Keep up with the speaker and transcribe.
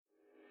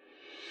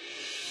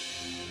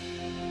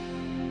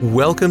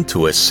Welcome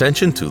to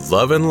Ascension to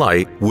Love and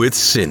Light with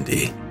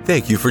Cindy.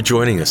 Thank you for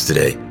joining us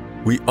today.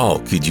 We all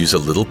could use a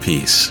little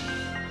peace.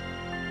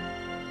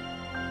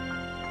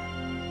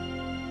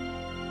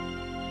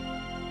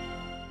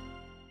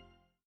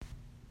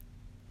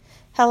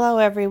 Hello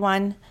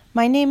everyone,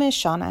 my name is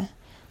Shauna.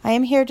 I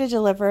am here to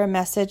deliver a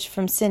message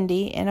from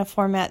Cindy in a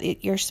format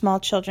that your small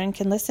children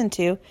can listen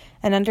to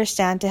and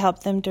understand to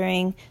help them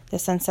during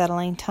this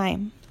unsettling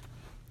time.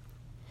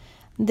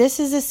 This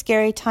is a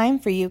scary time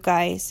for you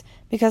guys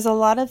because a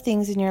lot of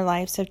things in your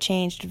lives have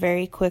changed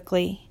very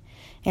quickly.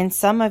 In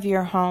some of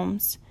your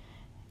homes,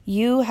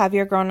 you have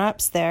your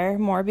grown-ups there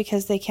more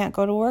because they can't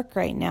go to work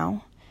right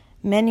now.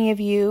 Many of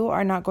you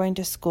are not going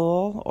to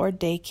school or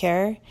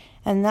daycare,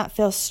 and that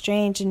feels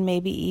strange and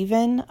maybe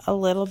even a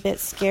little bit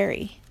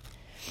scary.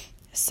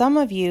 Some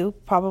of you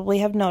probably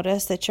have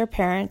noticed that your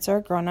parents or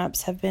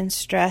grown-ups have been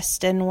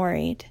stressed and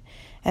worried,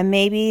 and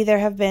maybe there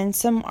have been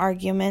some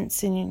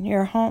arguments in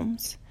your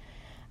homes.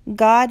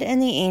 God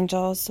and the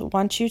angels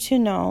want you to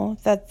know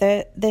that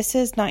this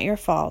is not your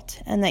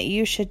fault and that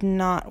you should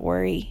not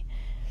worry.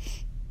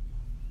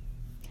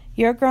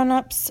 Your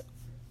grown-ups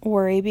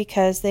worry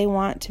because they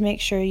want to make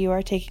sure you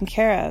are taken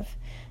care of.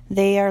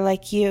 They are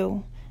like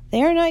you.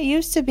 They are not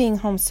used to being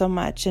home so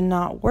much and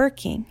not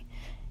working.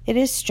 It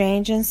is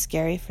strange and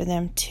scary for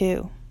them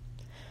too.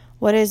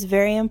 What is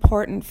very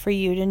important for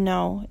you to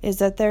know is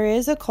that there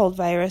is a cold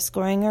virus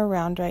going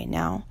around right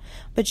now,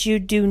 but you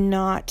do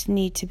not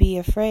need to be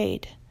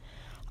afraid.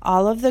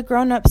 All of the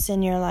grown-ups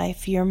in your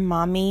life, your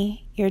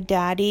mommy, your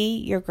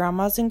daddy, your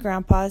grandmas and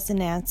grandpas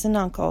and aunts and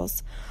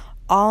uncles,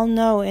 all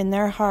know in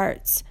their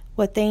hearts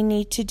what they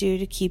need to do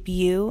to keep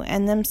you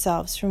and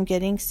themselves from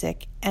getting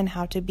sick and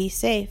how to be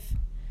safe.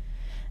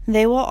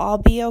 They will all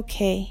be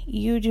okay.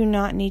 You do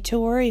not need to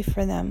worry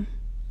for them.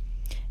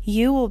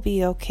 You will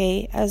be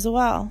okay as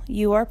well.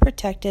 You are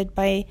protected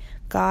by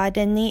God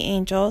and the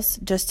angels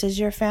just as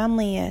your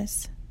family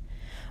is.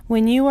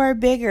 When you are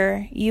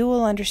bigger, you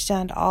will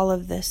understand all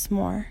of this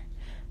more.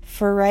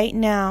 For right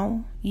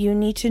now, you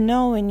need to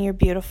know in your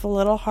beautiful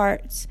little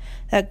hearts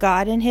that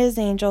God and His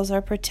angels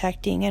are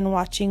protecting and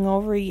watching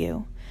over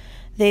you.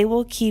 They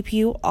will keep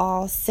you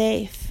all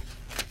safe.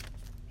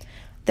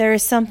 There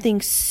is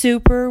something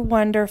super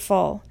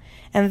wonderful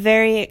and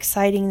very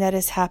exciting that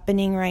is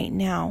happening right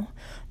now.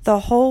 The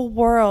whole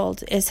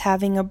world is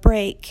having a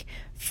break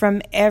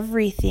from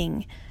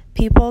everything.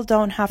 People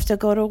don't have to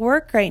go to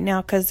work right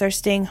now because they're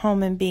staying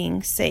home and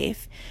being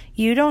safe.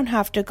 You don't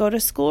have to go to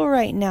school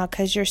right now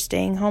because you're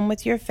staying home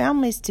with your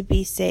families to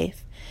be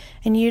safe.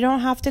 And you don't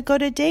have to go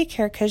to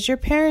daycare because your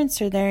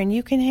parents are there and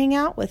you can hang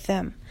out with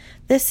them.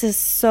 This is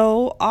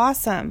so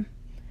awesome.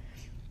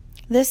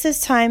 This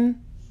is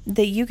time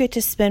that you get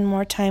to spend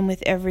more time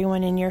with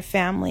everyone in your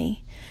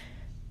family.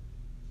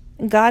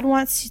 God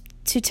wants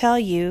to tell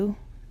you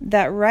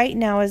that right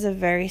now is a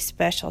very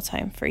special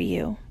time for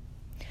you.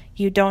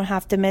 You don't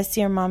have to miss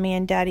your mommy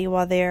and daddy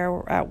while they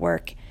are at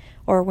work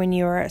or when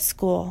you are at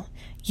school.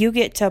 You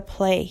get to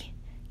play.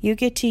 You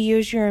get to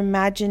use your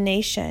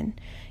imagination.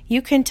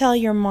 You can tell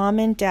your mom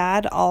and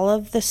dad all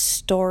of the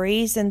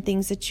stories and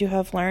things that you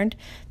have learned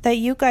that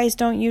you guys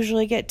don't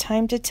usually get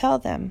time to tell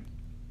them.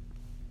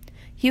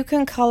 You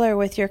can color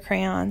with your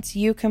crayons.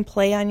 You can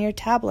play on your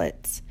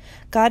tablets.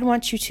 God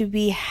wants you to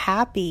be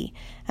happy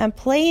and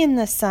play in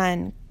the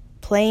sun.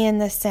 Play in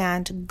the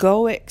sand,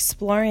 go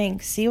exploring,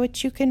 see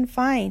what you can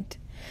find.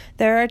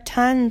 There are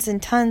tons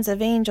and tons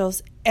of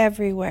angels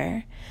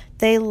everywhere.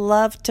 They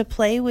love to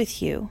play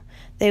with you.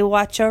 They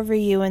watch over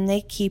you and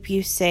they keep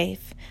you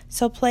safe.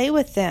 So play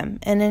with them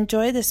and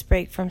enjoy this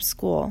break from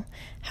school.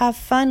 Have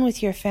fun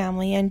with your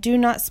family and do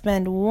not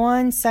spend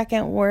 1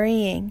 second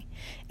worrying.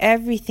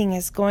 Everything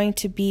is going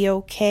to be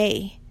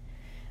okay.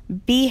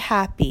 Be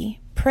happy,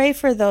 pray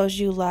for those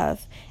you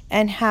love,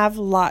 and have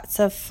lots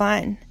of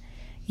fun.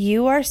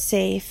 You are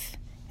safe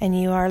and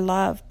you are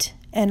loved,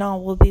 and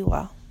all will be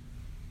well.